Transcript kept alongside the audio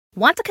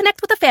Want to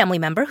connect with a family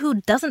member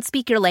who doesn't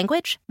speak your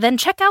language? Then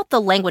check out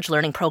the language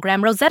learning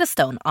program Rosetta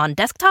Stone on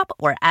desktop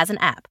or as an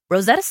app.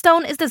 Rosetta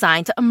Stone is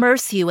designed to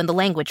immerse you in the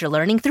language you're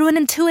learning through an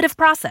intuitive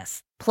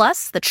process.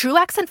 Plus, the True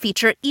Accent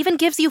feature even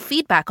gives you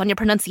feedback on your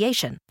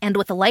pronunciation. And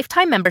with a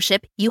lifetime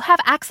membership, you have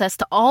access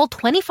to all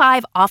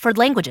 25 offered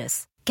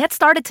languages. Get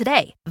started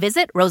today.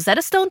 Visit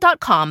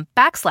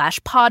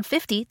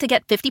rosettastone.com/pod50 to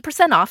get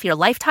 50% off your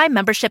lifetime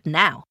membership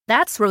now.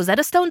 That's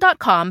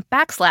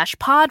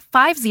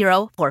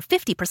rosettastone.com/pod50 for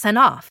 50%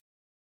 off.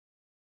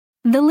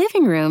 The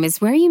living room is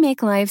where you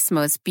make life's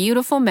most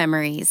beautiful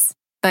memories.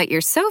 But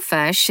your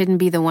sofa shouldn't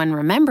be the one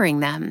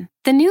remembering them.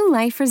 The new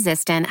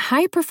life-resistant,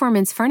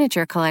 high-performance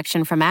furniture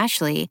collection from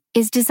Ashley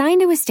is designed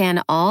to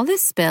withstand all the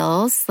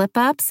spills,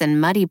 slip-ups, and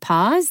muddy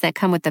paws that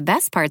come with the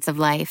best parts of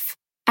life.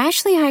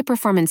 Ashley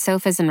high-performance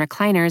sofas and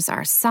recliners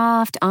are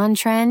soft,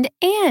 on-trend,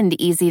 and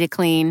easy to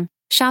clean.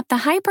 Shop the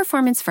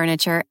high-performance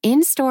furniture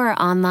in-store or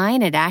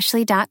online at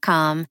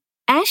ashley.com.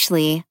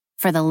 Ashley,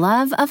 for the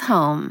love of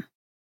home.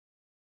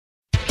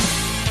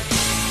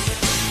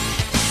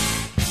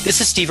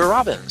 This is Steve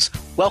Robbins.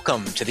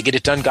 Welcome to the Get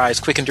It Done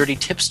Guys quick and dirty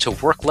tips to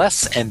work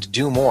less and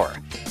do more.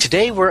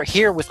 Today we're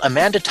here with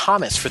Amanda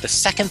Thomas for the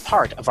second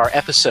part of our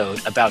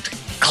episode about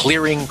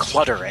clearing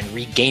clutter and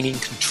regaining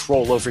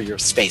control over your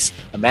space.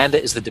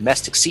 Amanda is the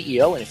Domestic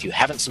CEO, and if you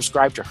haven't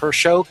subscribed to her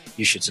show,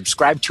 you should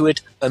subscribe to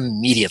it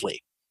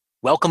immediately.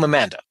 Welcome,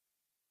 Amanda.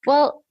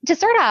 Well, to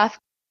start off,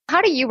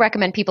 how do you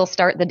recommend people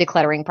start the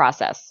decluttering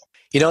process?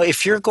 You know,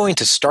 if you're going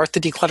to start the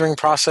decluttering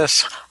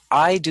process,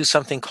 I do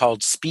something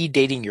called speed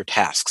dating your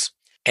tasks.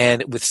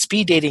 And with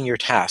speed dating your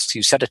tasks,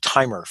 you set a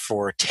timer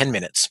for 10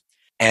 minutes.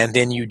 And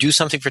then you do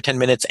something for 10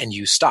 minutes and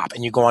you stop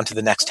and you go on to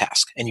the next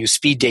task. And you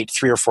speed date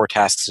 3 or 4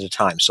 tasks at a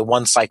time. So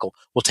one cycle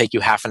will take you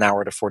half an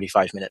hour to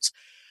 45 minutes.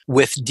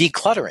 With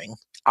decluttering,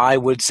 I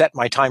would set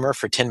my timer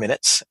for 10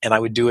 minutes and I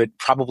would do it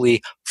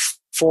probably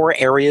 4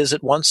 areas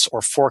at once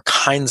or 4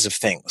 kinds of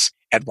things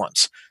at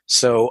once.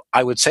 So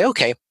I would say,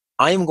 okay,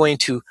 I am going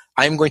to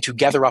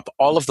gather up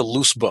all of the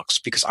loose books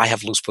because I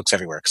have loose books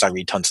everywhere because I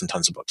read tons and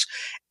tons of books.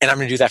 And I'm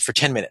going to do that for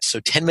 10 minutes. So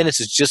 10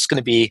 minutes is just going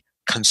to be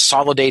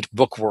consolidate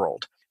book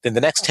world. Then the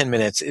next 10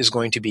 minutes is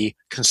going to be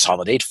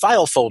consolidate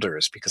file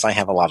folders because I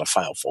have a lot of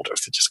file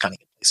folders that just kind of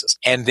get places.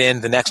 And then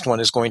the next one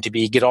is going to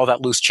be get all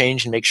that loose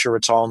change and make sure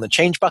it's all in the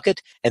change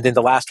bucket. And then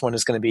the last one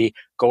is going to be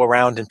go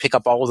around and pick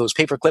up all of those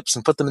paper clips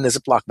and put them in the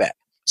Ziploc bag.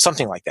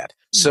 Something like that.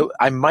 So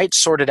I might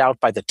sort it out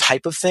by the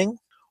type of thing.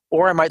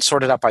 Or I might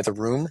sort it out by the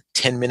room,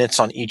 10 minutes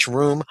on each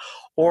room,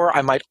 or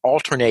I might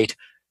alternate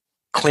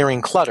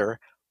clearing clutter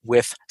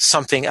with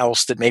something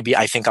else that maybe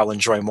I think I'll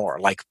enjoy more,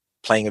 like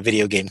playing a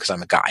video game because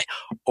I'm a guy,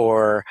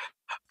 or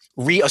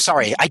did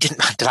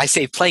I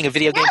say playing a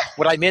video game?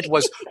 What I meant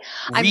was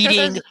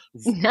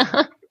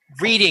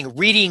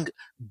reading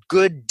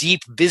good, deep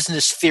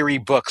business theory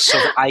books so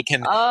that I can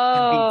be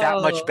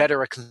that much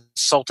better a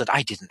consultant.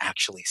 I didn't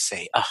actually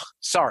say,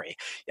 sorry.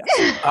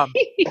 Yes.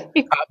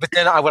 But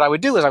then what I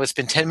would do is I would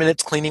spend 10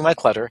 minutes cleaning my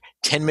clutter,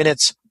 10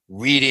 minutes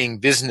reading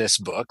business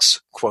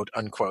books, quote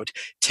unquote,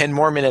 10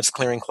 more minutes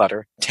clearing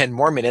clutter, 10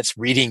 more minutes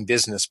reading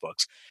business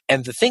books.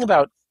 And the thing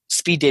about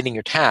speed dating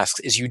your tasks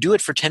is you do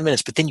it for 10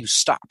 minutes, but then you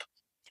stop.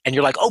 And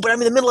you're like, oh, but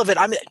I'm in the middle of it.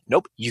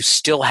 Nope, you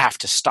still have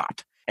to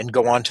stop and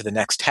go on to the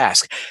next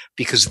task.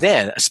 Because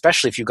then,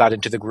 especially if you got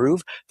into the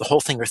groove, the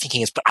whole thing you're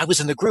thinking is, but I was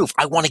in the groove.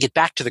 I want to get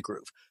back to the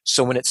groove.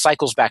 So when it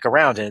cycles back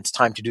around and it's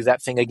time to do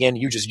that thing again,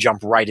 you just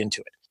jump right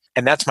into it.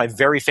 And that's my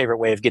very favorite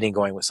way of getting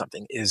going with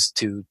something is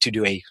to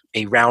do a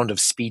round of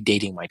speed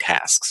dating my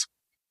tasks.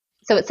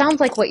 So it sounds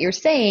like what you're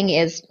saying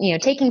is,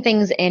 taking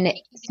things in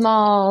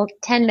small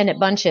 10-minute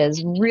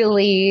bunches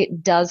really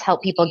does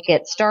help people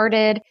get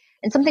started.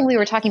 And something we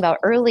were talking about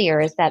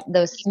earlier is that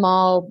those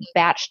small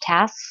batch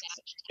tasks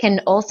can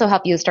also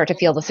help you start to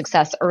feel the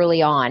success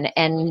early on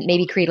and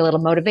maybe create a little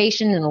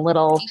motivation and a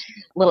little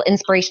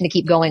inspiration to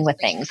keep going with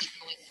things.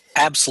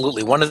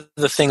 Absolutely. One of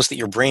the things that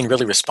your brain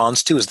really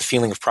responds to is the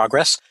feeling of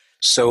progress.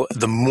 So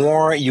the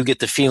more you get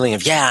the feeling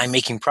of, I'm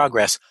making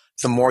progress,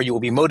 the more you will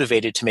be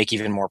motivated to make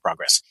even more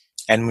progress.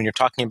 And when you're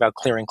talking about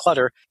clearing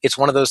clutter, it's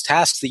one of those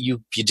tasks that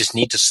you just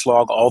need to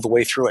slog all the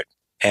way through it.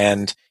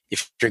 And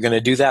if you're going to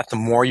do that, the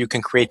more you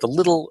can create the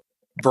little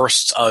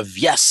bursts of,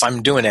 yes,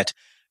 I'm doing it,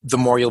 the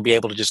more you'll be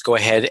able to just go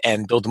ahead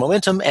and build the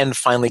momentum and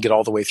finally get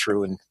all the way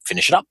through and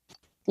finish it up.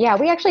 Yeah,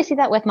 we actually see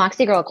that with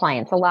Moxie Girl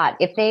clients a lot.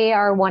 If they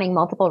are wanting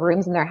multiple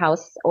rooms in their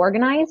house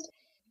organized,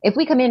 if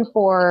we come in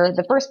for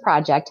the first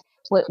project,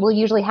 what will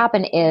usually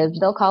happen is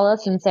they'll call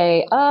us and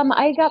say,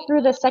 I got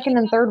through the second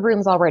and third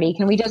rooms already.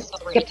 Can we just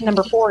skip to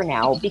number 4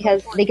 now?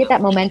 Because they get that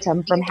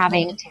momentum from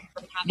having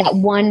that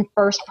one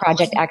first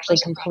project actually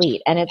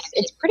complete. And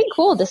it's pretty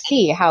cool to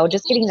see how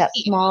just getting that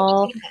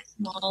small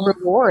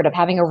reward of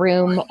having a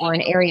room or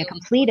an area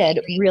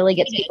completed really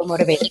gets people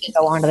motivated to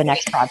go on to the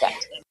next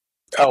project.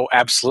 Oh,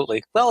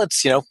 absolutely. Well,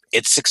 it's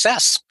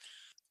success.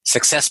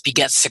 Success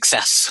begets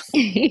success.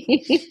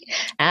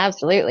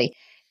 Absolutely.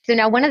 So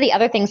now one of the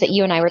other things that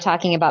you and I were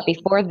talking about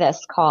before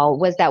this call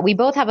was that we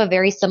both have a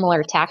very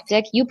similar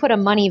tactic. You put a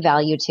money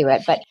value to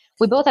it, but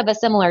we both have a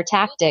similar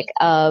tactic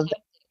of,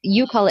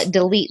 you call it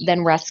delete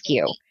then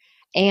rescue.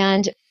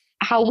 And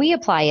how we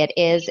apply it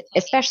is,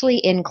 especially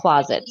in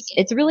closets,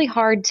 it's really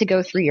hard to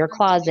go through your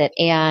closet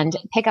and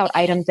pick out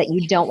items that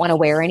you don't want to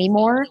wear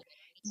anymore.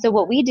 So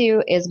what we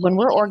do is when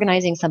we're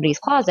organizing somebody's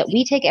closet,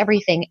 we take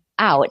everything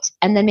out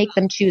and then make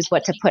them choose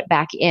what to put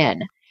back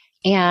in.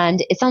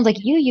 And it sounds like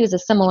you use a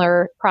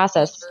similar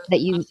process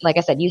that you, like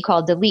I said, you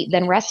call delete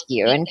then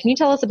rescue. And can you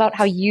tell us about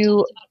how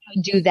you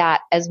do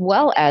that, as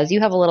well as you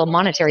have a little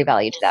monetary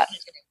value to that?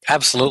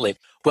 Absolutely.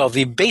 Well,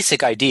 the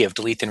basic idea of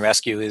delete then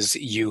rescue is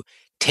you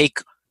take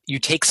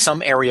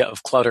some area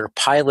of clutter,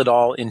 pile it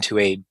all into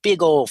a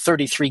big old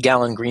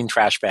 33-gallon green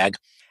trash bag,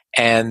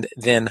 and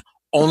then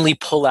only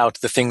pull out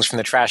the things from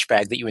the trash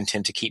bag that you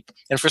intend to keep.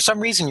 And for some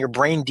reason, your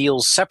brain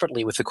deals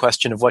separately with the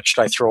question of what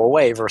should I throw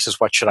away versus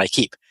what should I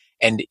keep.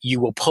 And you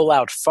will pull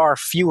out far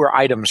fewer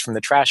items from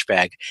the trash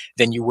bag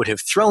than you would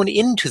have thrown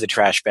into the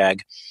trash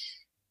bag.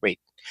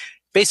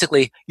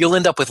 Basically, you'll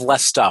end up with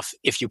less stuff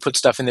if you put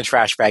stuff in the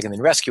trash bag and then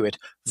rescue it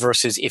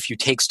versus if you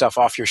take stuff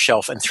off your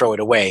shelf and throw it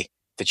away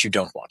that you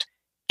don't want.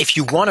 If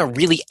you want to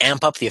really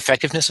amp up the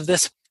effectiveness of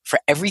this, for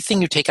everything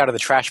you take out of the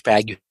trash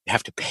bag, you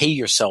have to pay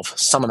yourself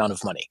some amount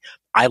of money.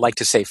 I like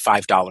to say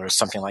 $5,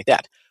 something like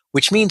that,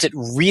 which means it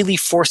really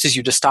forces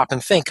you to stop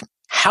and think,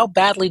 how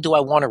badly do I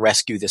want to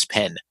rescue this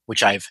pen,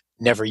 which I've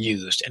never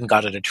used and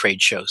got at a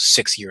trade show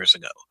 6 years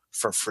ago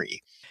for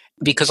free?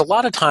 Because a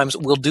lot of times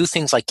we'll do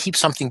things like keep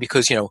something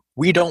because,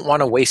 we don't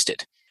want to waste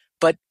it.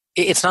 But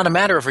it's not a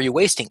matter of are you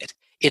wasting it.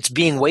 It's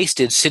being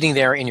wasted sitting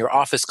there in your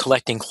office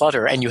collecting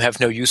clutter and you have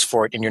no use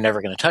for it and you're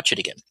never going to touch it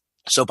again.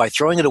 So by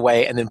throwing it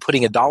away and then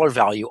putting a dollar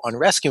value on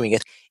rescuing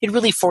it, it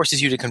really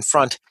forces you to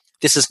confront,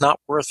 this is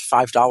not worth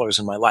 $5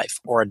 in my life,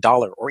 or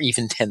 $1, or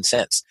even 10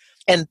 cents.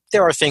 And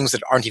there are things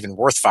that aren't even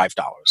worth $5.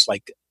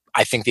 Like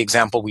I think the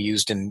example we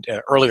used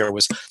earlier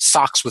was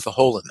socks with a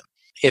hole in them.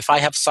 If I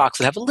have socks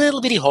that have a little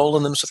bitty hole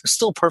in them so they're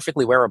still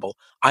perfectly wearable,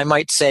 I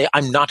might say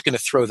I'm not going to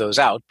throw those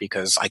out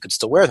because I could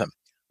still wear them.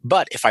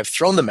 But if I've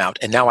thrown them out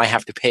and now I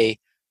have to pay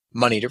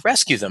money to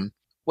rescue them,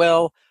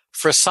 well,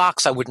 for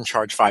socks, I wouldn't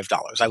charge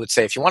 $5. I would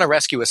say if you want to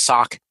rescue a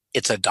sock,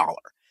 it's $1.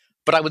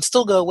 But I would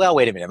still go, well,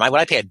 wait a minute. Would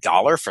I pay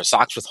 $1 for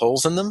socks with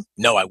holes in them?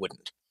 No, I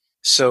wouldn't.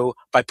 So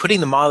by putting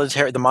the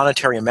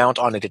monetary amount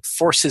on it, it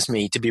forces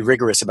me to be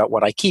rigorous about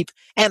what I keep,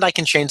 and I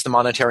can change the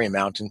monetary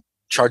amount and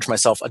charge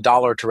myself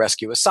 $1 to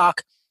rescue a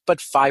sock, but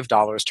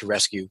 $5 to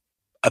rescue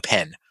a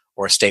pen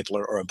or a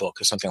stapler or a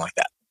book or something like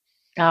that.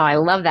 Oh, I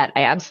love that.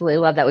 I absolutely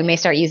love that. We may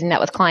start using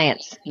that with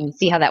clients and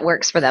see how that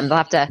works for them. They'll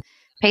have to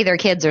pay their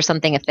kids or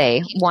something if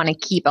they want to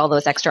keep all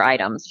those extra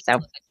items. So,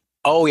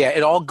 oh yeah,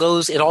 it all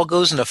goes in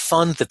a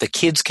fund that the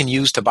kids can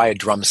use to buy a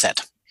drum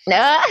set.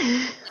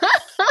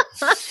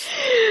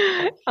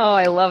 Oh,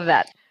 I love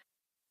that.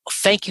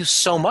 Thank you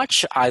so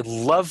much. I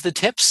love the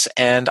tips,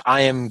 and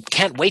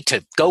can't wait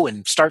to go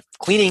and start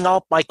cleaning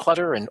up my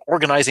clutter and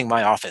organizing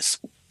my office.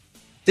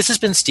 This has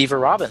been Steve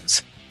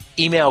Robbins.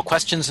 Email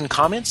questions and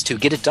comments to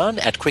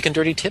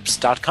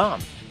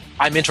getitdone@quickanddirtytips.com.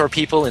 I mentor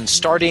people in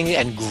starting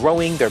and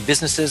growing their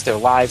businesses, their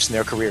lives, and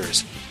their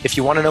careers. If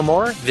you want to know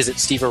more, visit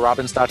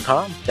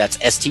steverobbins.com. That's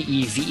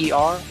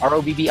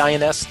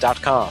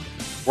STEVERROBBINS.com.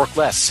 Work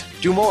less,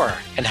 do more,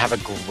 and have a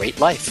great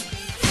life.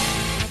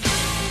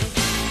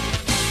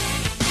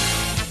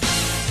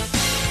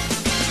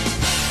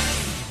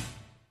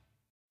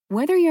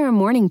 Whether you're a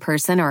morning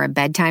person or a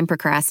bedtime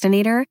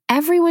procrastinator,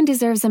 everyone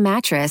deserves a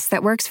mattress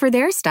that works for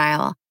their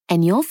style.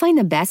 And you'll find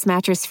the best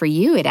mattress for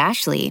you at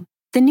Ashley.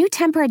 The new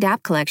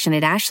Tempur-Adapt collection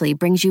at Ashley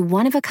brings you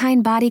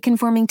one-of-a-kind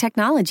body-conforming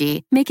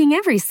technology, making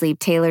every sleep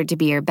tailored to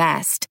be your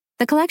best.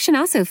 The collection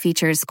also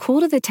features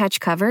cool-to-the-touch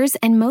covers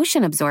and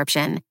motion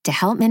absorption to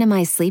help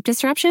minimize sleep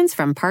disruptions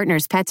from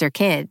partners, pets, or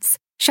kids.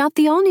 Shop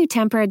the all-new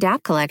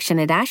Tempur-Adapt collection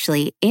at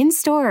Ashley,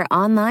 in-store or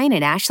online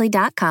at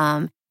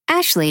ashley.com.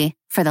 Ashley,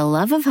 for the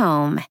love of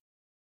home.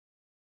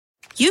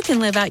 You can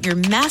live out your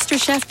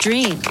MasterChef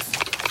dreams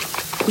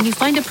when you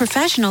find a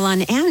professional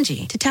on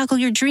Angie to tackle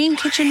your dream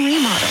kitchen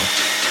remodel.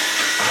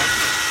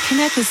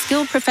 Connect with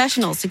skilled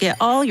professionals to get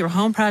all your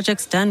home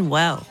projects done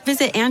well.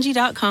 Visit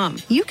Angie.com.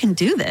 You can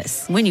do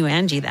this when you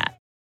Angie that.